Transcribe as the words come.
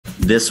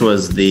This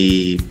was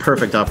the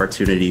perfect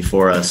opportunity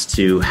for us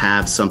to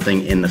have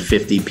something in the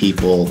 50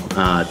 people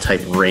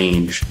type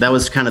range. That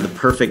was kind of the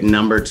perfect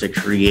number to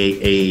create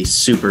a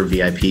super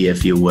VIP,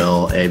 if you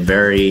will, a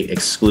very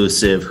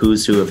exclusive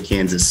who's who of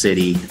Kansas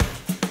City.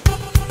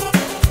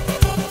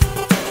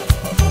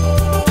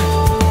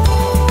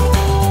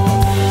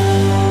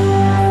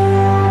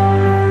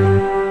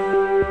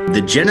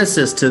 The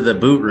genesis to the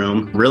boot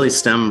room really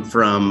stemmed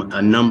from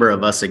a number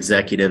of us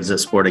executives at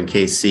Sporting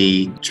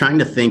KC trying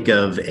to think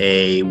of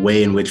a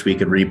way in which we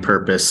could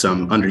repurpose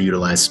some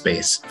underutilized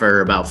space.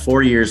 For about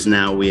 4 years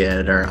now, we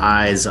had our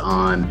eyes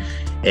on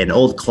an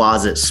old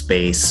closet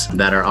space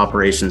that our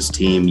operations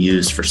team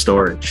used for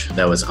storage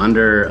that was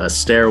under a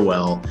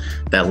stairwell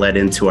that led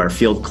into our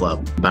field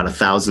club, about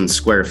 1,000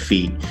 square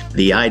feet.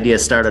 The idea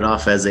started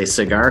off as a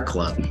cigar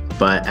club,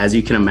 but as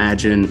you can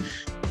imagine,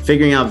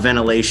 figuring out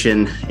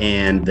ventilation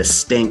and the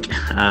stink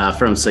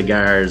from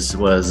cigars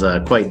was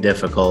quite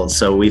difficult.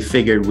 So we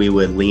figured we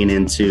would lean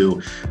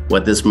into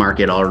what this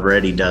market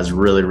already does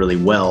really, really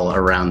well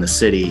around the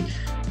city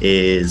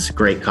is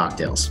great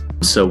cocktails.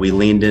 So we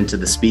leaned into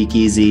the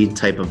speakeasy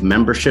type of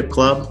membership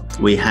club.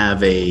 We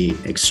have a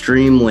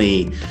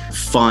extremely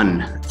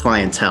fun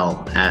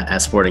clientele at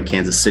Sporting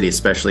Kansas City,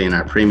 especially in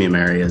our premium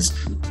areas.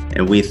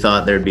 And we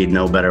thought there'd be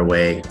no better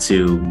way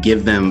to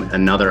give them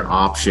another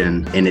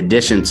option in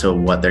addition to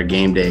what their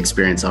game day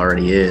experience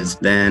already is,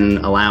 than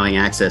allowing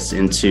access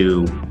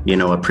into,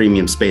 a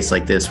premium space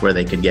like this where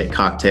they could get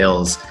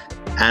cocktails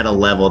at a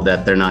level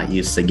that they're not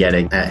used to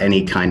getting at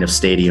any kind of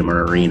stadium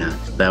or arena.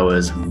 That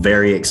was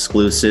very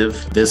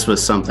exclusive. This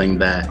was something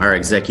that our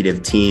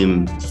executive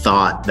team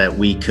thought that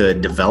we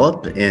could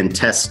develop and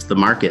test the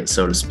market,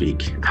 so to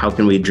speak. How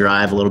can we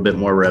drive a little bit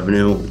more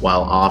revenue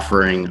while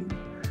offering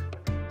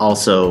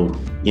also,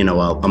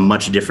 a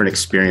much different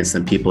experience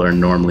than people are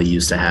normally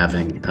used to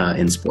having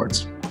in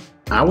sports?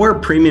 Our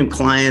premium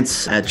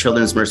clients at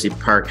Children's Mercy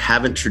Park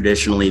haven't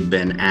traditionally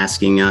been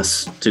asking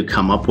us to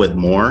come up with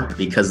more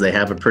because they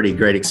have a pretty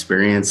great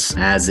experience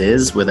as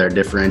is with our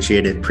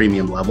differentiated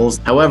premium levels.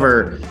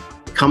 However,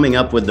 coming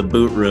up with the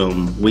boot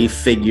room, we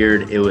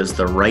figured it was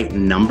the right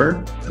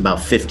number,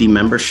 about 50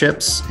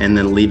 memberships, and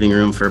then leaving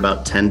room for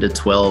about 10 to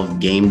 12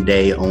 game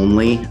day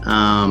only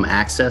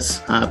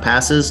access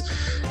passes.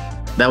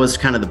 That was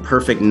kind of the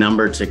perfect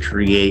number to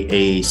create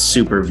a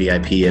super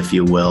VIP, if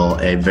you will,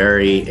 a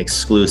very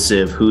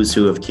exclusive who's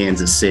who of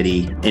Kansas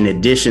City. In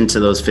addition to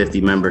those 50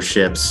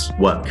 memberships,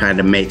 what kind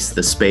of makes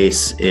the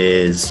space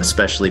is,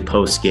 especially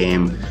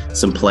post-game,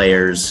 some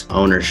players,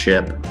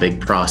 ownership,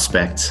 big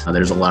prospect.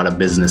 There's a lot of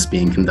business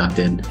being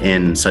conducted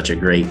in such a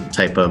great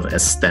type of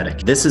aesthetic.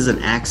 This is an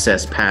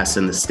access pass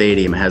in the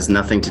stadium. It has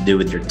nothing to do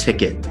with your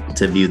ticket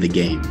to view the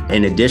game.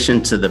 In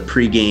addition to the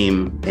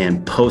pregame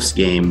and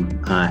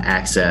postgame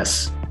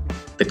access,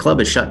 the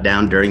club is shut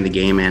down during the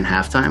game and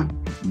halftime.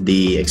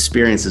 The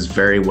experience is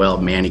very well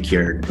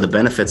manicured. The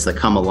benefits that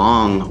come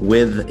along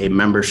with a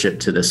membership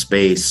to the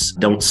space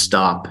don't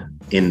stop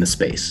in the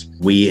space.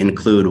 We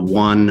include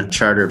one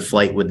chartered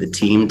flight with the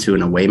team to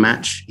an away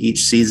match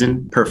each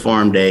season,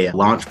 performed a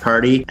launch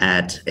party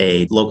at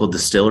a local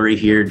distillery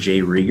here,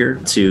 J.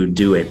 Rieger, to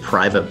do a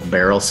private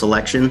barrel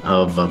selection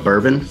of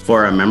bourbon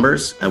for our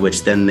members,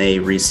 which then they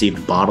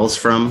received bottles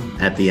from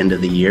at the end of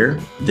the year.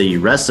 The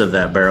rest of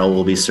that barrel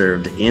will be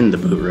served in the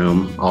boot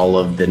room all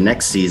of the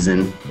next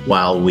season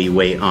while we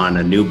wait on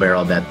a new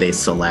barrel that they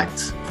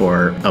select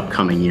for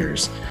upcoming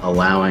years,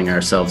 allowing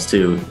ourselves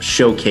to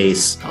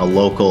showcase a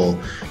local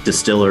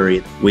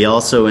distillery. We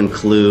also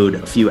include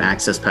a few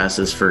access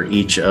passes for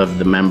each of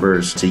the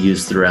members to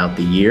use throughout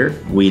the year.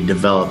 We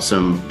develop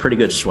some pretty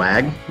good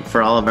swag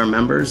for all of our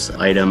members,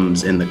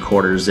 items in the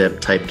quarter zip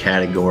type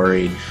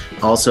category.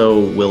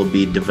 Also, we'll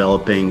be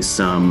developing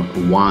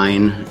some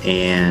wine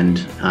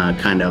and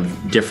kind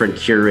of different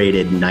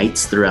curated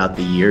nights throughout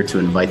the year to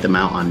invite them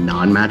out on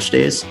non-match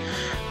days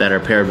that are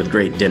paired with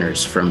great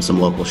dinners from some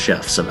local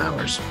chefs of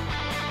ours.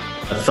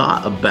 The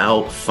thought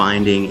about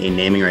finding a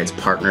naming rights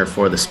partner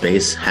for the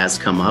space has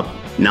come up.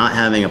 Not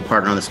having a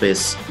partner on the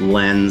space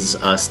lends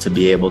us to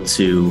be able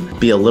to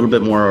be a little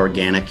bit more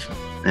organic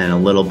and a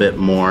little bit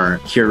more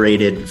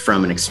curated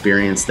from an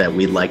experience that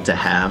we'd like to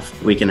have.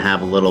 We can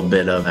have a little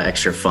bit of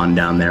extra fun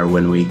down there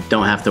when we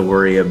don't have to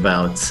worry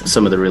about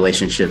some of the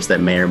relationships that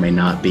may or may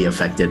not be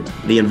affected.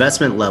 The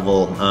investment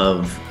level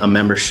of a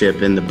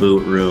membership in the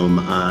boot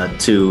room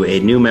to a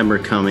new member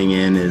coming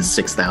in is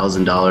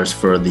 $6,000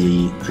 for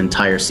the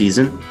entire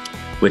season,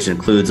 which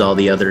includes all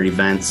the other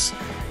events.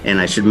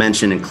 And I should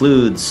mention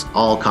includes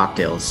all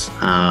cocktails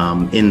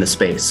in the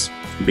space,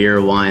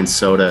 beer, wine,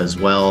 soda as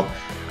well.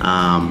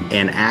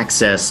 And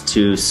access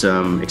to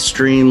some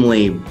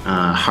extremely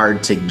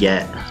hard to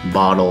get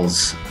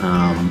bottles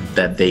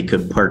that they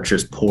could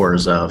purchase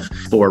pours of.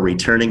 For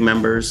returning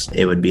members,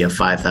 it would be a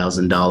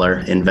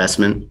 $5,000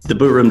 investment. The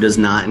boot room does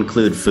not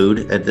include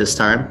food at this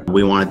time.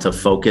 We wanted to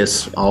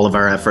focus all of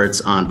our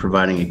efforts on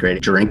providing a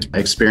great drink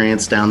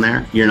experience down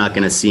there. You're not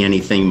going to see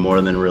anything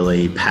more than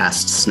really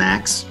past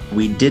snacks.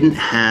 We didn't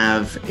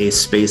have a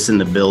space in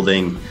the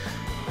building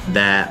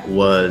that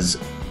was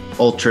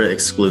ultra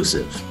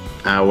exclusive.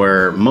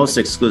 Our most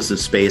exclusive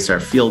space, our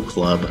field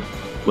club,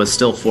 was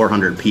still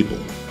 400 people.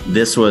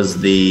 This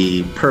was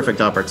the perfect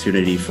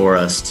opportunity for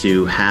us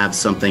to have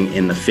something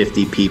in the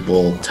 50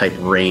 people type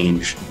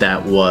range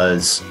that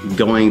was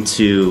going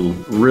to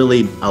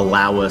really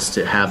allow us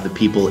to have the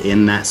people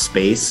in that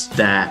space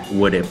that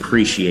would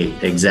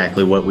appreciate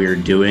exactly what we were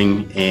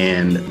doing,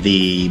 and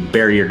the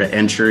barrier to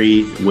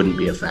entry wouldn't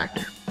be a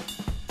factor.